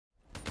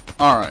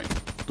Alright,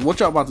 what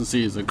y'all about to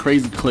see is a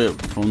crazy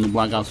clip from the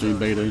Black Ops 3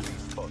 beta.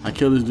 I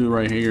killed this dude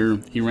right here.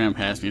 He ran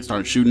past me and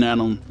started shooting at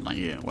him. Like,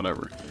 yeah,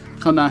 whatever.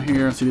 Come down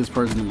here, see this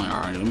person. I'm like,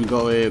 alright, let me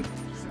go ahead.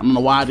 I don't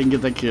know why I didn't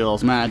get that kill. I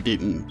was mad I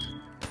didn't.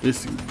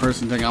 This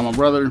person take out my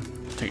brother.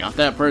 Take out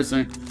that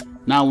person.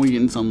 Now we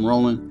getting something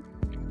rolling.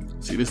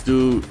 See this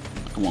dude.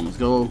 Come on, let's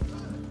go.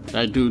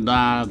 That dude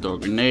died. Throw a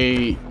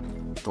grenade.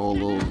 Throw a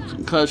little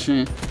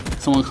concussion.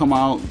 Someone come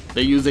out,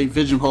 they use a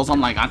vision pulse.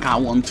 I'm like, I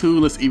got one too.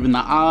 Let's even the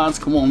odds.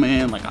 Come on,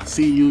 man. Like, I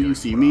see you, you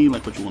see me.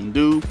 Like, what you want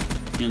to do?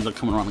 He ends up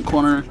coming around the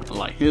corner to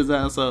light his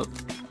ass up.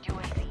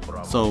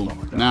 So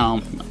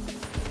now,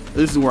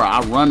 this is where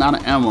I run out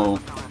of ammo.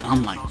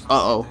 I'm like,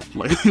 uh-oh.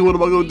 Like, what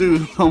am I gonna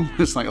do? I'm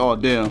just like, oh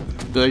damn.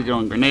 They're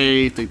throwing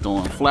grenades. They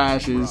throwing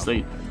flashes.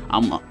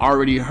 I'm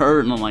already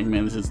hurt, and I'm like,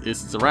 man, this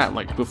is a wrap.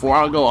 Like, before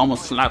I go, I'm gonna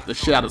slap the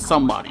shit out of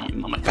somebody.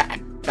 And I'm like, back.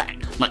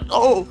 I'm like,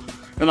 oh.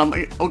 And I'm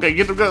like, okay,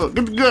 get the gun,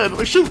 get the gun,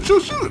 like, shoot.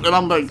 And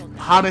I'm like,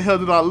 how the hell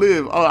did I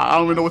live? Oh, I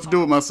don't even know what to do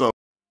with myself.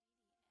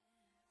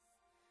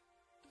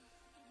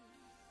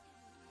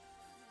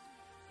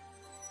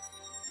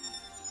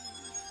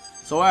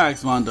 So I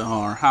asked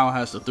Vondahaar, how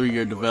has the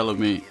 3-year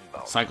development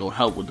cycle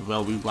helped with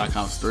developing Black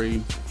Ops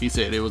 3? He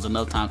said it was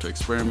enough time to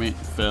experiment,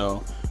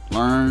 fail,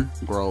 learn,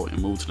 grow, and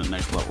move to the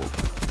next level.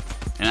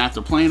 And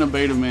after playing the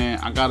beta, man,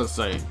 I gotta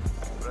say,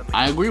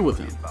 I agree with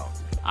him.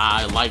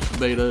 I like the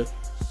beta.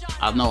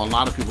 I know a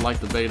lot of people like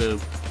the beta,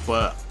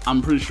 but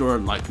I'm pretty sure,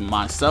 like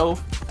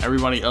myself,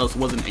 everybody else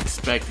wasn't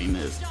expecting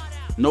this.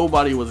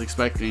 Nobody was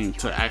expecting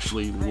to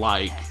actually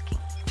like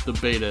the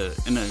beta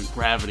in the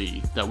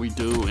gravity that we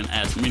do, and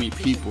as many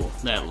people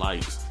that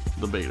likes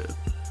the beta.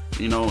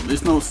 You know,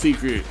 there's no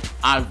secret,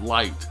 I've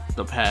liked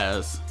the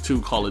past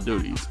 2 Call of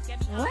Duties.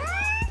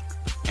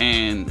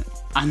 And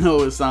I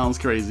know it sounds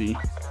crazy,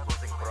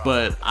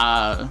 but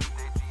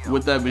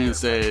with that being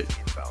said,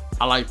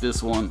 I like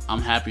this one. I'm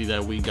happy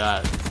that we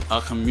got a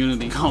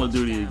community Call of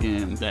Duty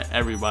again that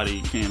everybody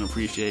can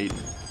appreciate.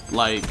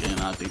 And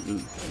I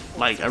think,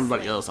 like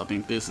everybody else, I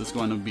think this is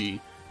going to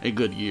be a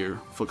good year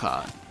for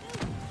COD,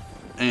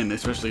 and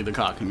especially the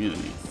COD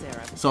community.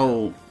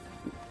 So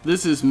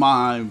this is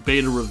my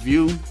beta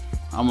review.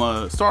 I'm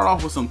gonna start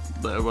off with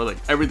like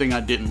everything I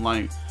didn't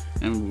like,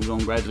 and we're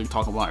gonna gradually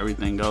talk about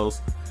everything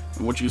else.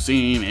 And what you're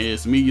seeing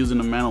is me using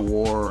the Man of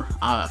War.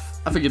 I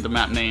forget the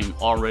map name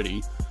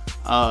already.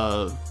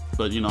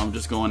 But you know, I'm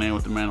just going in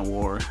with the Man of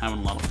War, having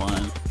a lot of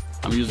fun.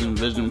 I'm using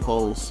Vision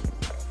Pulse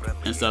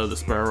instead of the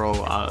Sparrow.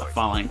 I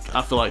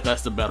feel like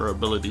that's the better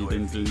ability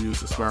than to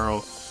use the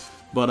Sparrow.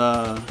 But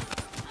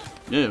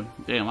yeah,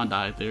 damn, I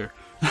died there.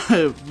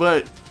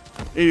 But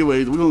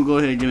anyways, we're gonna go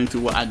ahead and get into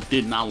what I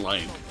did not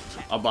like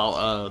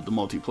about the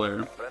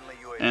multiplayer.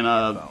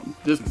 And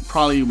this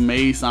probably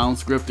may sound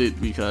scripted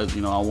because,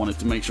 you know, I wanted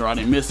to make sure I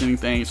didn't miss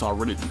anything, so I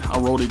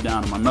wrote it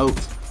down in my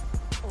notes.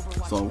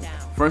 So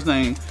first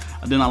thing,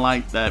 I did not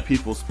like that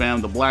people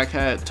spam the black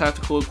hat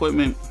tactical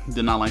equipment.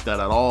 Did not like that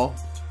at all.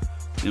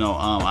 You know,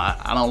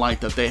 I don't like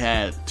that they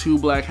had 2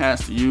 black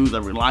hats to use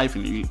every life,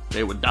 and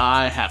they would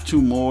die, have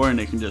 2 more, and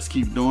they can just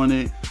keep doing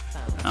it.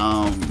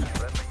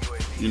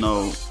 You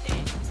know,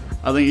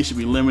 I think it should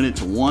be limited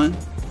to 1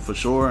 for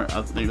sure.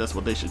 I think that's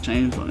what they should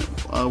change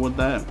with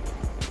that.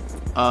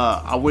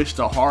 I wish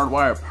the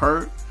hardwire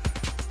perk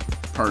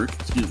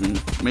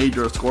made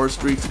your score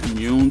streaks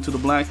immune to the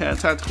black hat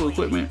tactical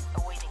equipment.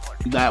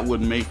 That would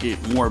make it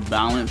more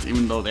balanced,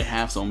 even though they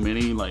have so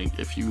many. Like,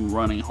 if you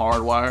running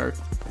hardwire,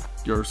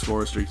 your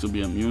score streaks will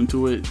be immune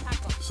to it,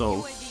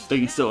 so they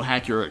can still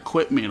hack your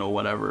equipment or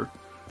whatever,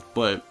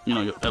 but you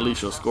know, at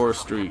least your score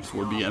streaks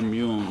would be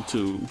immune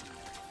to,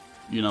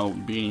 you know,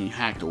 being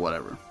hacked or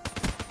whatever.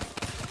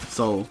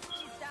 So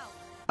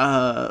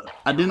I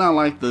did not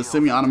like the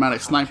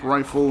semi-automatic sniper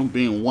rifle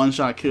being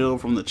 1-shot kill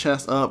from the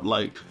chest up.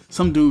 Like,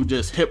 some dude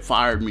just hip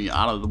fired me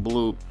out of the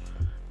blue,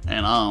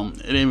 and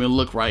it didn't even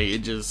look right. It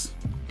just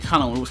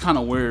it was kind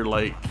of weird.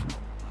 Like,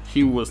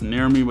 he was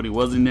near me, but he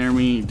wasn't near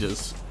me. He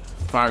just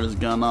fired his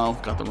gun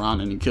off, got the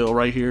round, and he killed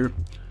right here.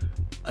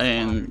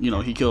 And you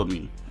know, he killed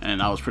me,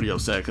 and I was pretty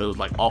upset because it was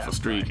like off a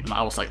streak, and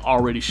I was like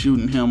already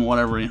shooting him or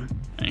whatever, and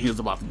he was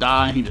about to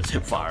die, and he just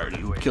hip fired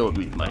and killed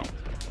me. Like,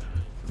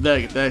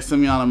 that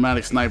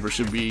semi-automatic sniper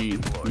should be,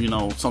 you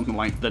know, something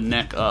like the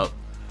neck up,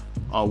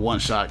 a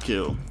 1-shot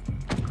kill.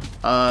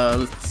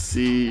 Let's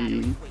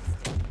see.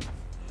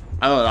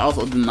 I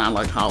also did not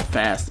like how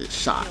fast it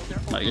shot.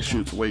 Like, it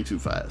shoots way too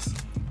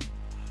fast.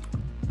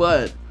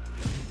 But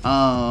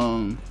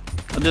I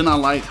did not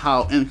like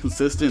how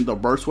inconsistent the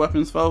burst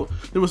weapons felt.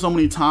 There were so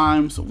many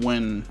times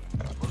when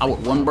I would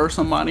 1-burst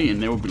somebody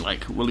and they would be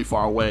like really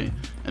far away,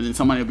 and then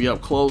somebody would be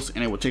up close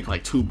and it would take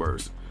like 2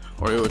 bursts,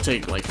 or it would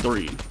take like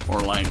 3,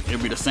 or like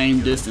it'd be the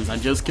same distance. I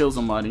just killed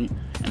somebody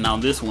and now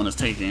this one is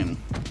taking,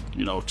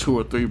 you know, 2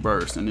 or 3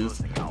 bursts, and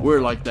it's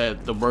weird like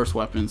that. The burst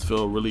weapons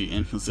feel really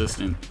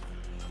inconsistent.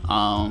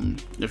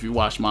 If you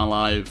watch my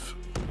live,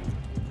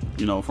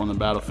 you know, from the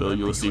battlefield,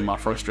 you'll see my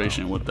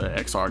frustration with the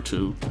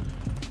XR2.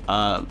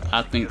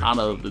 I think out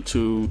of the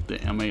 2, the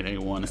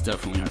M8A1 is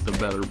definitely the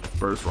better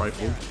burst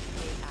rifle.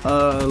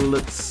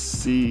 Let's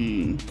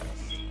see.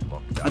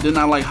 I did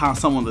not like how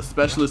some of the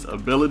specialist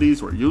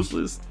abilities were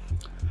useless.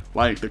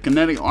 Like the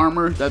kinetic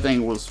armor, that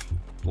thing was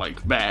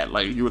like bad.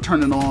 Like you would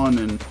turn it on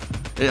and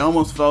it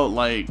almost felt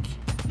like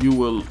you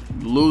will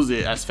lose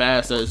it as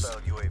fast as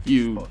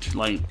you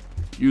like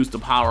use the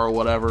power or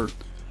whatever.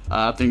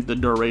 I think the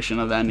duration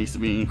of that needs to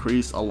be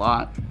increased a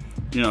lot.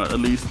 You know, at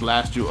least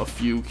last you a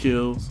few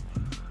kills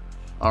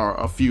or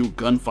a few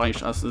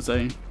gunfights, I should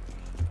say.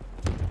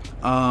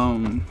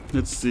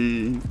 Let's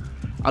see.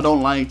 I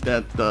don't like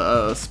that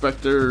the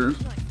Spectre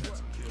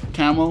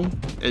camo,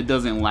 it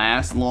doesn't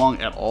last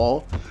long at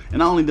all. And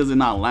not only does it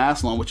not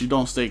last long, but you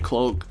don't stay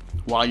cloaked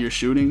while you're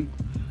shooting.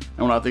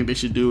 And what I think they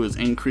should do is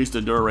increase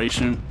the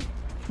duration.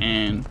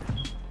 And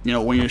you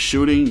know, when you're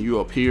shooting, you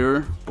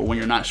appear, but when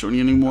you're not shooting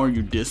anymore,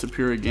 you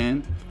disappear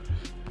again.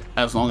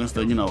 As long as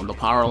the, you know, the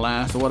power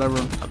lasts or whatever.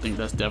 I think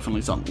that's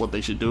definitely something what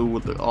they should do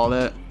with all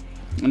that.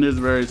 And there's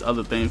various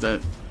other things that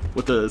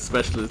with the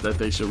specialists that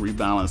they should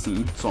rebalance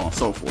and so on and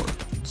so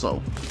forth.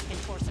 So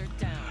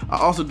I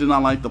also did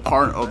not like the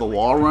part of the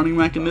wall running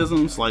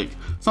mechanisms. Like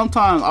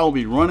sometimes I would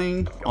be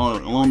running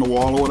along the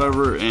wall or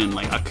whatever, and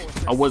like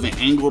I wasn't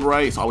angled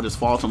right, so I would just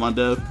fall to my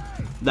death.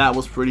 That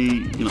was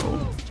pretty, you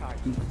know,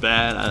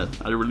 bad.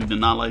 I really did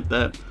not like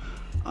that.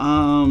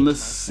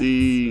 Let's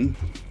see.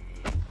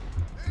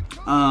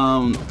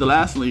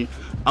 Lastly,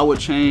 I would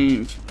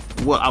change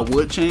what I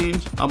would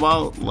change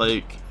about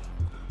like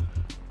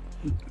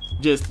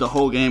just the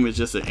whole game is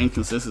just an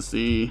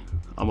inconsistency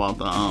about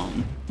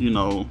the you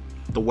know,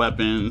 the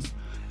weapons,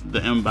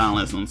 the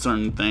imbalance on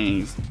certain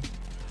things,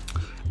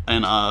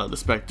 and the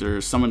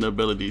Spectres, some of the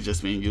abilities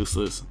just being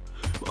useless.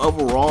 But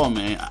overall,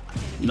 man,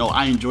 you know,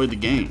 I enjoyed the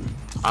game.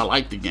 I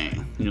like the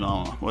game, you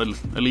know, well,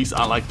 at least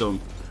I like the,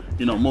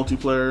 you know,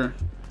 multiplayer,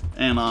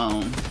 and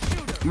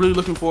really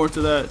looking forward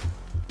to that.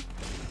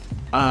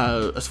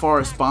 As far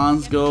as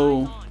spawns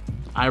go,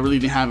 I really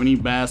didn't have any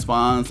bad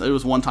spawns. It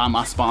was one time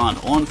I spawned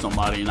on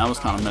somebody and I was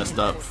kind of messed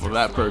up for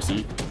that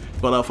person,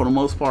 but for the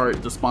most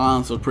part the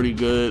spawns were pretty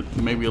good.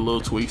 Maybe a little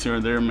tweaks here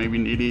and there maybe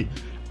needed.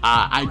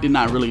 I did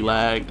not really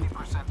lag,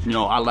 you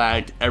know, I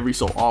lagged every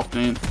so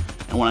often,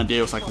 and when I did,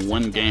 it was like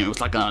one game, it was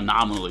like an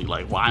anomaly,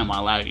 like why am I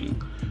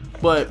lagging?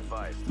 But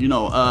you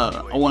know,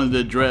 I wanted to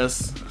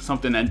address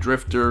something that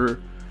Drifter,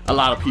 a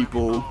lot of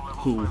people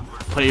who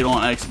played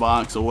on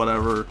Xbox or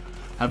whatever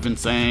have been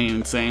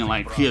saying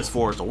like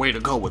PS4 is the way to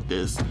go with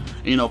this.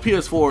 You know,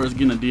 PS4 is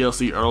getting a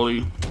DLC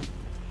early.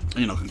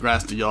 You know,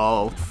 congrats to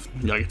y'all.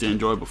 Y'all get to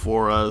enjoy it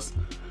before us.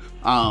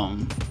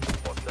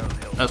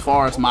 As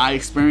far as my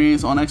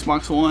experience on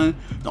Xbox One,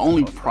 the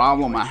only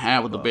problem I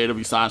had with the beta,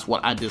 besides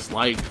what I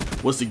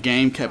disliked, was the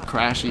game kept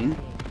crashing.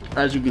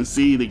 As you can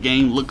see, the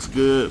game looks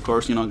good. Of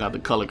course, you know, got the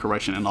color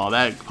correction and all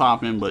that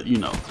popping, but you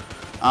know,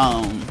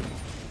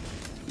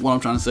 what I'm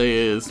trying to say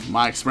is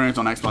my experience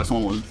on Xbox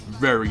One was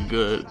very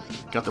good.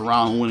 Got the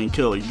round winning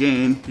kill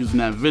again using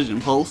that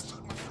vision post.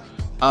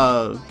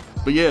 But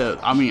yeah,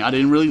 I mean, I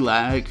didn't really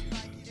lag.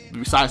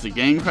 Besides the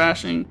game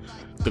crashing,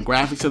 the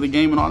graphics of the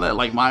game and all that,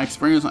 like my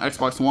experience on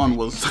Xbox One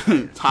was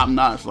top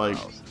notch. Like,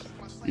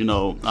 you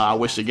know, I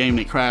wish the game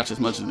didn't crash as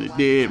much as it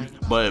did,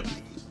 but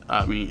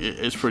I mean,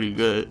 it's pretty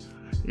good,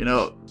 you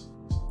know.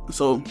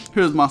 So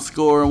here's my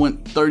score. I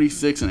went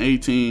 36 and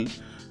 18.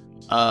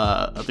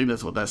 I think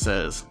that's what that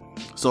says.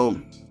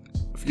 So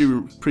if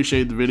you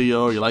appreciate the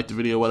video, you like the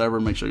video, whatever,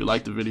 make sure you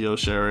like the video,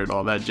 share it,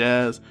 all that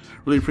jazz.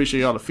 Really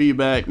appreciate all the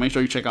feedback. Make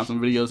sure you check out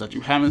some videos that you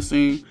haven't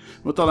seen.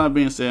 With all that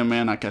being said,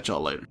 man, I'll catch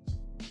y'all later.